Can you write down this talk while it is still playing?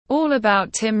all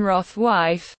about Tim Roth's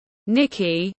wife,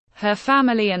 Nikki, her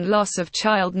family and loss of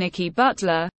child Nikki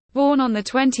Butler, born on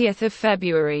 20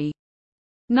 February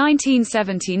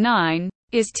 1979,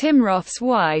 is Tim Roth's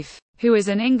wife, who is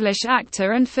an English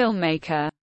actor and filmmaker.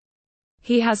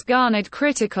 He has garnered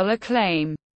critical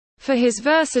acclaim for his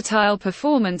versatile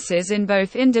performances in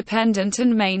both independent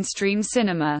and mainstream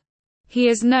cinema. He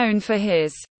is known for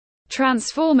his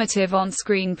transformative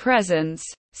on-screen presence,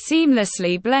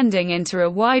 seamlessly blending into a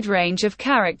wide range of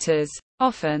characters,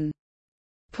 often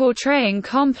portraying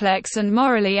complex and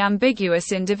morally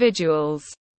ambiguous individuals.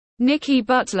 Nikki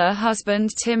Butler husband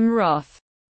Tim Roth.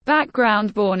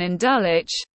 Background: born in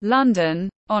Dulwich, London,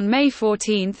 on May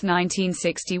 14,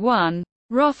 1961,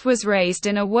 Roth was raised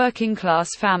in a working-class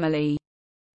family.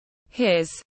 His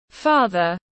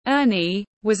father, Ernie,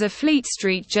 was a Fleet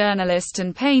Street journalist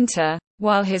and painter,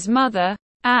 while his mother,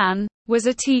 Anne, was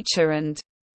a teacher and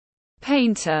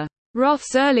painter.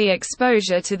 Roth's early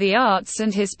exposure to the arts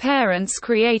and his parents'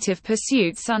 creative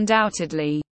pursuits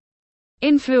undoubtedly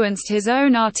influenced his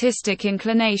own artistic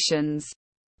inclinations.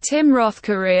 Tim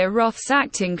Roth's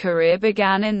acting career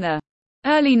began in the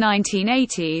early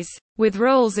 1980s, with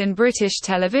roles in British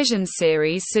television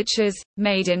series such as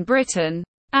Made in Britain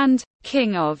and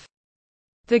King of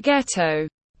the Ghetto.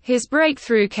 His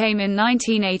breakthrough came in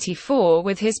 1984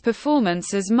 with his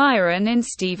performance as Myron in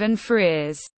Stephen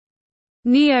Frears'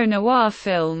 neo-noir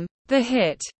film, The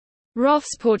Hit.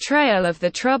 Roth's portrayal of the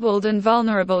troubled and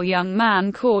vulnerable young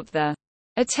man caught the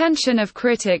attention of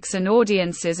critics and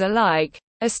audiences alike,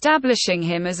 establishing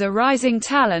him as a rising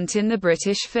talent in the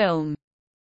British film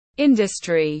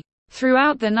industry.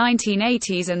 Throughout the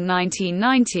 1980s and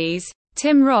 1990s,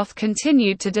 Tim Roth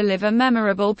continued to deliver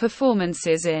memorable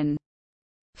performances in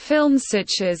films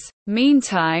such as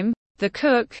Meantime, The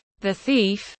Cook, The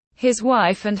Thief, His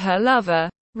Wife and Her Lover,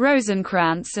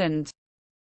 Rosencrantz and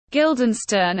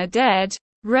Guildenstern Are Dead,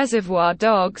 Reservoir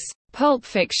Dogs, Pulp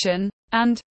Fiction,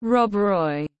 and Rob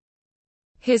Roy.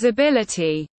 His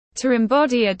ability to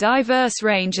embody a diverse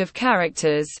range of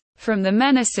characters, from the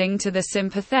menacing to the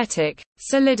sympathetic,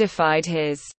 solidified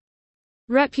his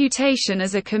reputation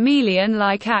as a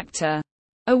chameleon-like actor.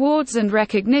 Awards and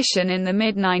recognition. In the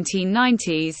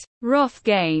mid-1990s, Roth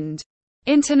gained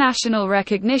international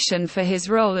recognition for his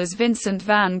role as Vincent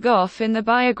van Gogh in the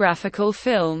biographical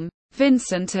film,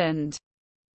 Vincent and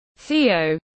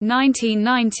Theo,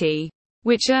 1990,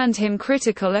 which earned him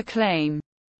critical acclaim.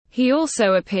 He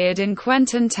also appeared in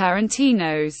Quentin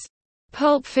Tarantino's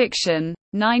Pulp Fiction,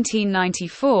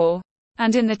 1994,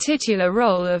 and in the titular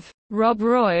role of Rob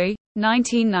Roy,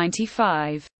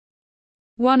 1995.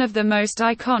 One of the most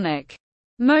iconic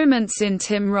moments in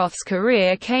Tim Roth's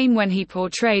career came when he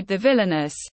portrayed the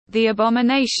villainous, the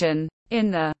Abomination,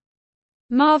 in the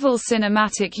Marvel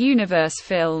Cinematic Universe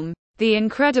film, The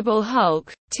Incredible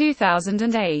Hulk,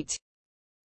 2008.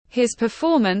 His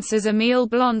performance as Emil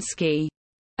Blonsky,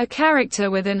 a character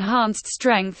with enhanced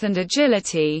strength and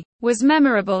agility, was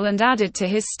memorable and added to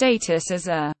his status as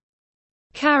a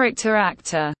character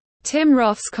actor. Tim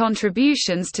Roth's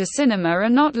contributions to cinema are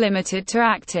not limited to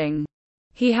acting.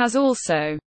 He has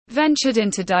also ventured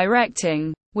into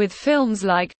directing, with films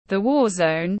like The War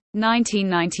Zone,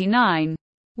 1999,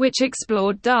 which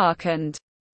explored dark and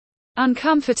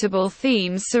uncomfortable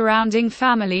themes surrounding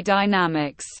family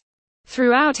dynamics.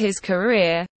 Throughout his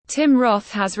career, Tim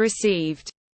Roth has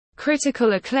received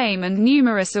critical acclaim and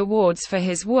numerous awards for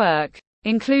his work,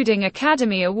 including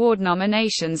Academy Award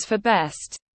nominations for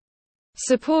Best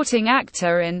Supporting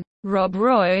Actor in Rob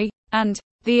Roy and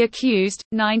The Accused,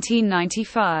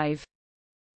 1995.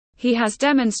 He has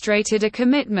demonstrated a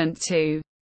commitment to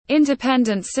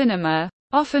independent cinema,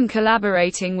 often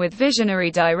collaborating with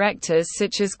visionary directors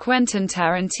such as Quentin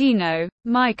Tarantino,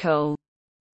 Michael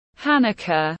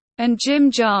Haneke, and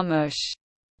Jim Jarmusch.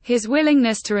 His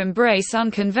willingness to embrace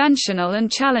unconventional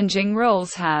and challenging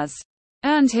roles has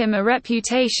earned him a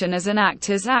reputation as an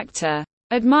actor's actor,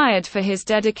 admired for his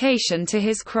dedication to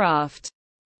his craft.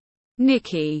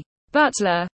 Nikki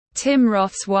Butler, Tim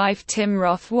Roth's wife. Tim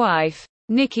Roth's wife,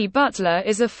 Nikki Butler,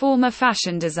 is a former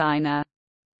fashion designer.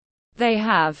 They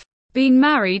have been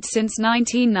married since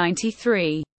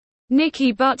 1993.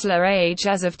 Nikki Butler's age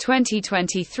as of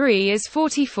 2023 is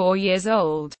 44 years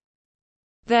old.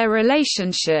 Their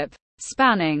relationship,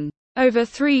 spanning over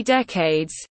 3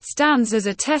 decades, stands as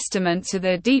a testament to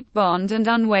their deep bond and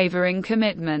unwavering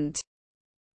commitment.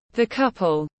 The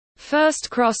couple first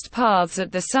crossed paths at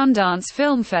the Sundance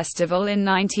Film Festival in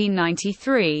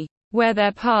 1993, where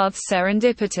their paths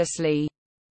serendipitously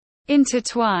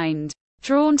intertwined.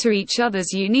 Drawn to each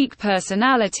other's unique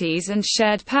personalities and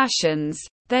shared passions,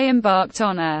 they embarked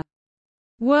on a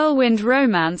whirlwind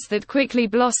romance that quickly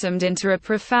blossomed into a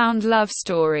profound love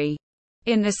story.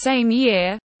 In the same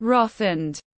year, Roth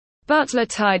and Butler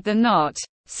tied the knot,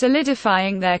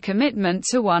 solidifying their commitment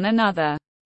to one another.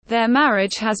 Their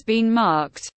marriage has been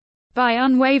marked by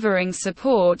unwavering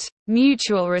support,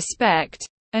 mutual respect,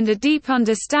 and a deep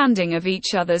understanding of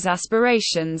each other's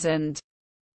aspirations and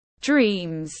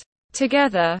dreams.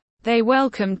 Together, they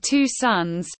welcomed 2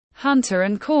 sons, Hunter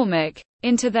and Cormac,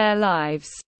 into their lives.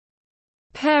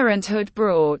 Parenthood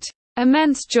brought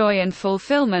immense joy and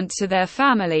fulfillment to their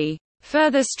family,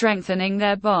 further strengthening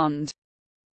their bond.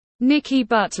 Nikki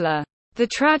Butler. The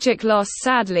tragic loss.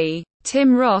 Sadly,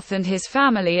 Tim Roth and his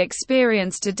family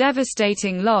experienced a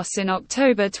devastating loss in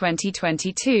October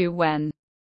 2022 when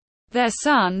their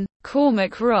son,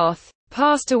 Cormac Roth,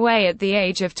 passed away at the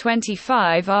age of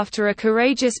 25 after a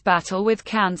courageous battle with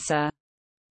cancer.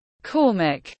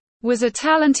 Cormac was a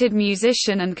talented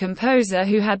musician and composer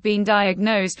who had been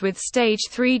diagnosed with stage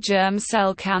 3 germ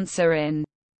cell cancer in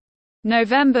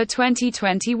November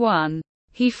 2021.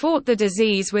 He fought the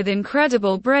disease with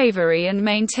incredible bravery and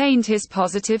maintained his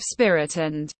positive spirit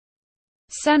and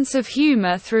sense of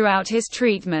humor throughout his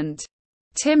treatment.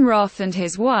 Tim Roth and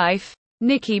his wife,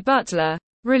 Nikki Butler,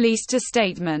 released a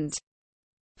statement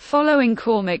following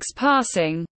Cormac's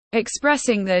passing,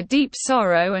 expressing their deep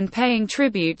sorrow and paying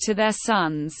tribute to their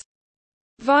son's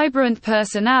vibrant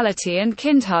personality and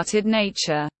kind-hearted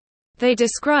nature. They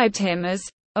described him as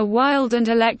a wild and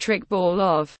electric ball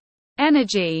of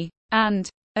energy and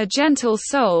a gentle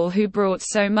soul who brought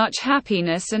so much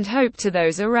happiness and hope to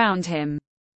those around him.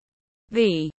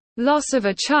 The loss of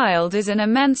a child is an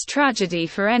immense tragedy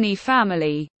for any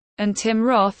family, and Tim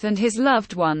Roth and his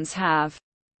loved ones have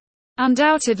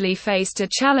undoubtedly faced a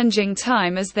challenging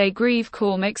time as they grieve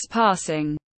Cormac's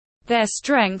passing. Their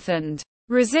strength and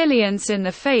resilience in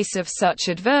the face of such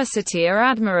adversity are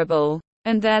admirable,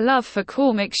 and their love for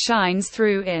Cormac shines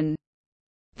through in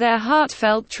their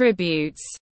heartfelt tributes.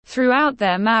 Throughout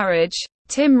their marriage,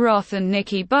 Tim Roth and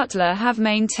Nikki Butler have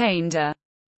maintained a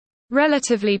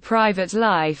relatively private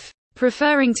life,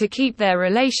 preferring to keep their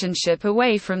relationship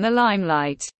away from the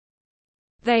limelight.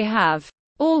 They have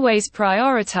always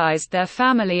prioritized their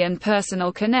family and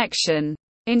personal connection,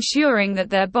 ensuring that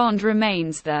their bond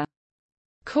remains the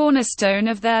cornerstone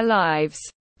of their lives.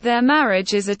 Their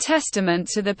marriage is a testament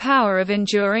to the power of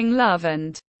enduring love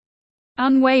and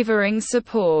unwavering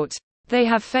support. They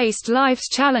have faced life's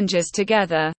challenges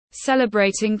together,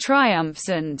 celebrating triumphs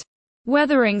and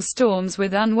weathering storms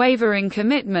with unwavering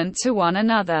commitment to one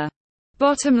another.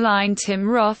 Bottom line: Tim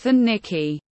Roth and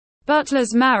Nikki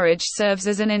Butler's marriage serves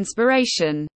as an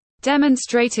inspiration,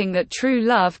 demonstrating that true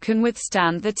love can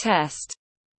withstand the test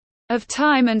of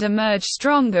time and emerge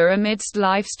stronger amidst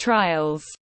life's trials.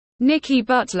 Nikki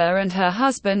Butler and her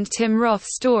husband Tim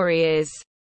Roth's story is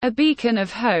a beacon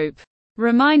of hope,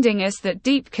 reminding us that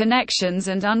deep connections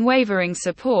and unwavering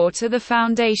support are the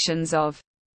foundations of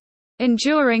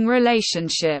enduring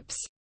relationships.